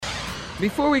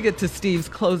Before we get to Steve's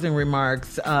closing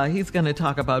remarks, he's going to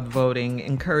talk about voting,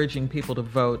 encouraging people to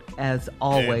vote as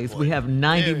always. We have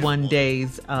 91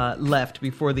 days left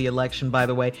before the election, by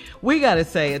the way. We got to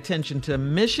say attention to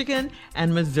Michigan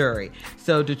and Missouri.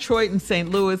 So Detroit and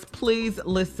St. Louis, please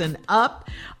listen up.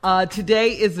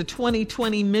 Today is the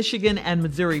 2020 Michigan and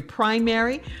Missouri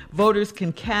primary. Voters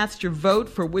can cast your vote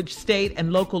for which state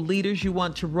and local leaders you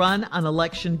want to run on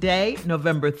Election Day,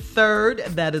 November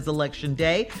 3rd. That is Election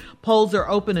Day. Polls are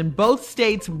open in both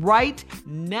states right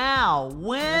now.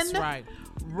 When? That's right.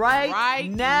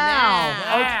 Right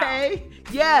now. Okay?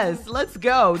 Yes, let's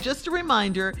go. Just a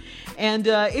reminder. And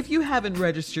if you haven't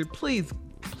registered, please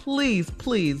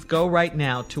go right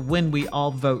now to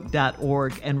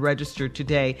whenweallvote.org and register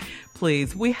today.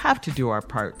 Please, we have to do our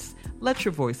parts. Let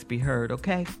your voice be heard,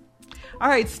 okay? All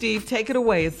right, Steve, take it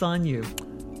away. It's on you.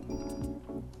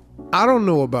 I don't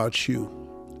know about you,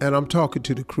 and I'm talking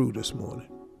to the crew this morning.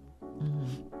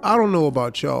 I don't know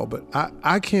about y'all, but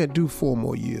I can't do 4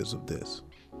 more years of this.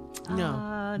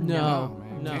 No.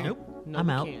 Nope. I'm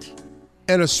out. Can't.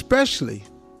 And especially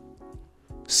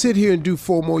sit here and do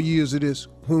 4 more years of this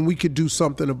when we could do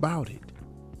something about it.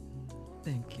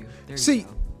 Thank you. There See, you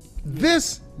go.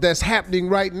 this that's happening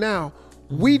right now,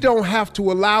 we don't have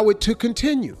to allow it to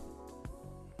continue.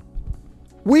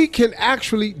 We can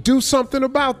actually do something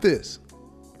about this.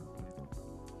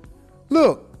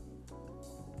 Look,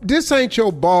 this ain't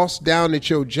your boss down at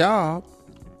your job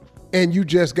and you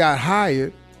just got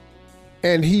hired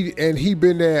and he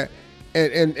been there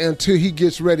and until he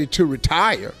gets ready to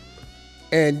retire.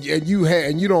 And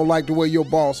you don't like the way your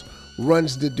boss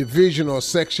runs the division or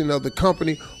section of the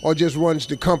company or just runs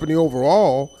the company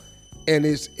overall, and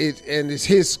it's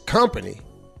his company,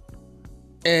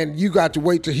 and you got to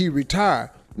wait till he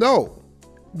retire. No,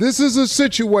 this is a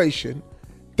situation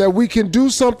that we can do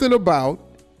something about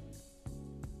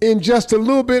in just a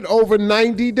little bit over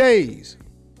 90 days.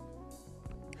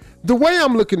 The way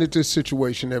I'm looking at this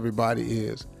situation, everybody,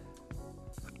 is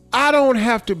I don't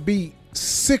have to be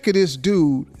sick of this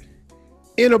dude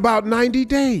in about 90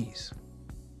 days.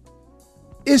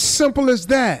 It's simple as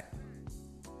that.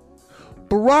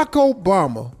 Barack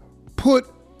Obama put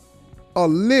a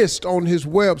list on his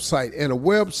website and a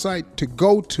website to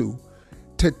go to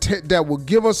that will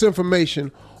give us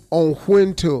information on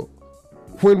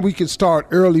when we can start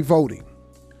early voting.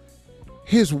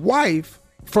 His wife,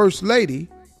 First Lady,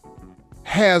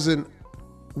 has a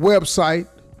website,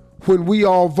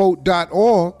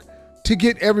 whenweallvote.org, to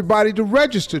get everybody to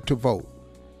register to vote.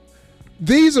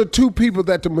 These are 2 people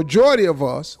that the majority of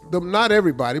us, not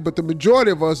everybody, but the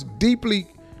majority of us deeply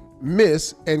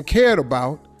miss and cared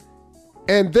about.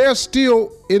 And they're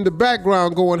still in the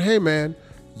background going, hey man,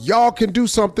 y'all can do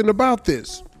something about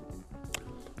this.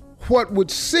 What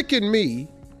would sicken me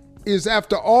is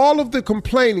after all of the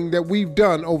complaining that we've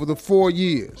done over the 4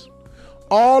 years,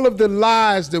 all of the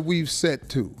lies that we've set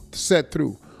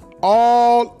through,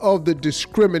 all of the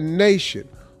discrimination,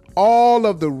 all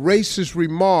of the racist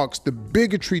remarks, the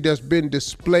bigotry that's been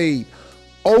displayed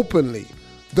openly,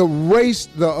 the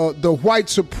white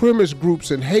supremacist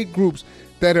groups and hate groups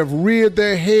that have reared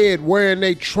their head wearing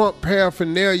their Trump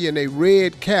paraphernalia and their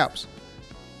red caps.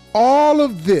 All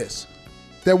of this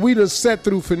that we done sat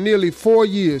through for nearly 4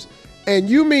 years, and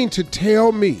you mean to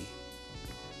tell me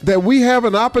that we have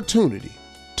an opportunity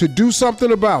to do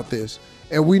something about this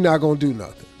and we not gonna do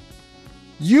nothing?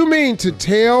 You mean to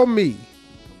tell me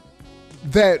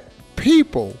that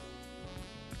people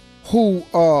who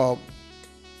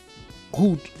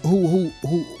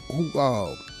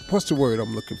what's the word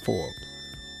I'm looking for?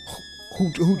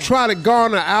 Who try to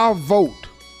garner our vote,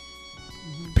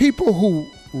 people who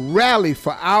rally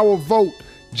for our vote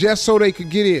just so they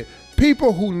could get in,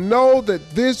 people who know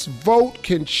that this vote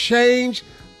can change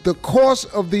the course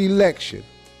of the election,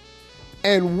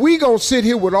 and we gonna sit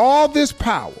here with all this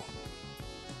power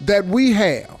that we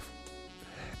have,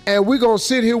 and we're going to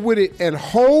sit here with it and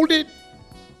hold it.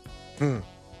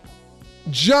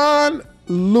 John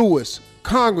Lewis,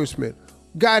 congressman,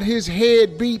 got his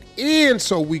head beat in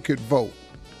so we could vote.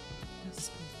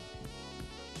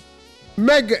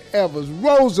 Medgar Evers,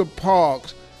 Rosa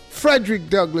Parks,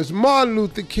 Frederick Douglass, Martin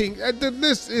Luther King. The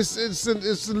list it's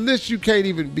a list you can't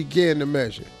even begin to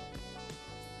measure.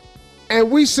 And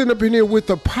we sit up in here with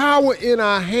the power in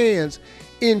our hands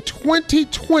in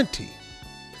 2020.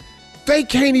 They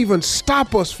can't even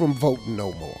stop us from voting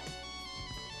no more.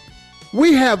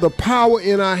 We have the power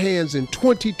in our hands in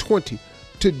 2020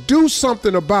 to do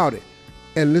something about it.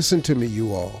 And listen to me,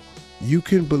 you all. You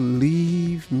can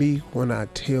believe me when I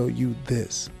tell you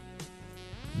this,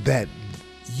 that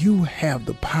you have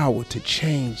the power to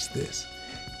change this,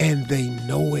 and they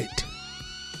know it.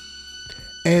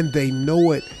 And they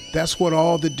know it. That's what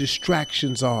all the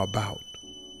distractions are about.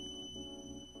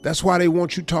 That's why they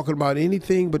want you talking about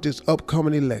anything but this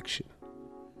upcoming election.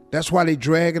 That's why they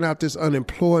dragging out this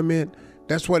unemployment.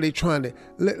 That's why they trying to.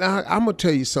 I'm going to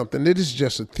tell you something. This is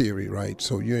just a theory, right?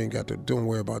 So you ain't got to, don't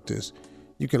worry about this.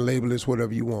 You can label this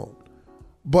whatever you want.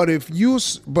 But if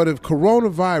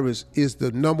coronavirus is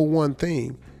the number one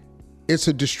thing, it's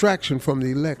a distraction from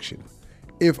the election.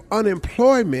 If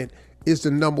unemployment is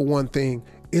the number one thing,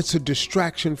 it's a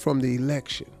distraction from the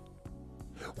election.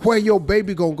 Where your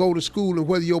baby gonna go to school and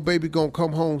whether your baby gonna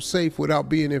come home safe without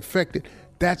being infected,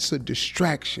 that's a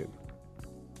distraction.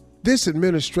 This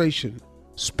administration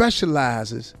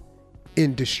specializes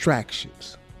in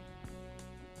distractions.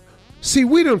 See,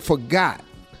 we done forgot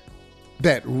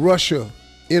that Russia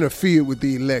interfered with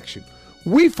the election.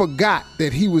 We forgot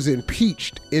that he was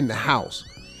impeached in the House.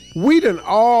 We done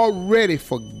already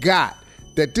forgot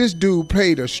that this dude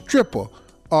paid a stripper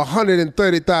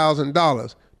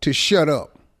 $130,000 to shut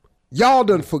up. Y'all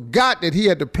done forgot that he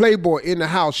had the Playboy in the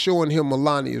house showing him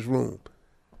Melania's room.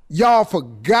 Y'all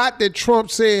forgot that Trump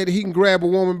said he can grab a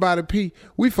woman by the pee.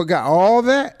 We forgot all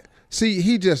that. See,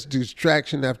 he just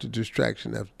distraction after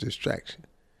distraction after distraction.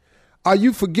 Are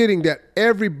you forgetting that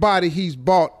everybody he's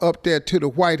brought up there to the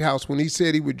White House when he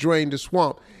said he would drain the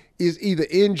swamp is either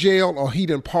in jail or he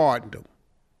done pardoned them?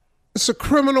 It's a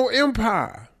criminal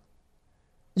empire.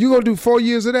 You gonna do 4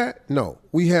 years of that? No,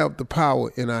 we have the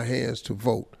power in our hands to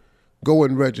vote. Go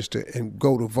and register and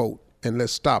go to vote, and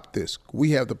let's stop this.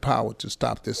 We have the power to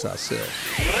stop this ourselves.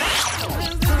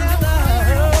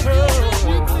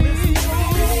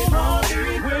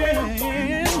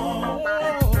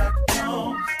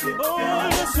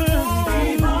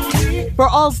 For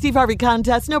all Steve Harvey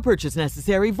contests, no purchase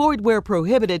necessary, void where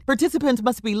prohibited. Participants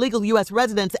must be legal U.S.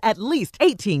 residents at least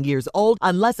 18 years old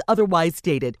unless otherwise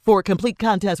stated. For complete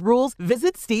contest rules,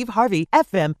 visit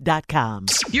SteveHarveyFM.com.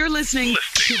 You're listening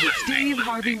to the Steve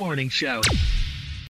Harvey Morning Show.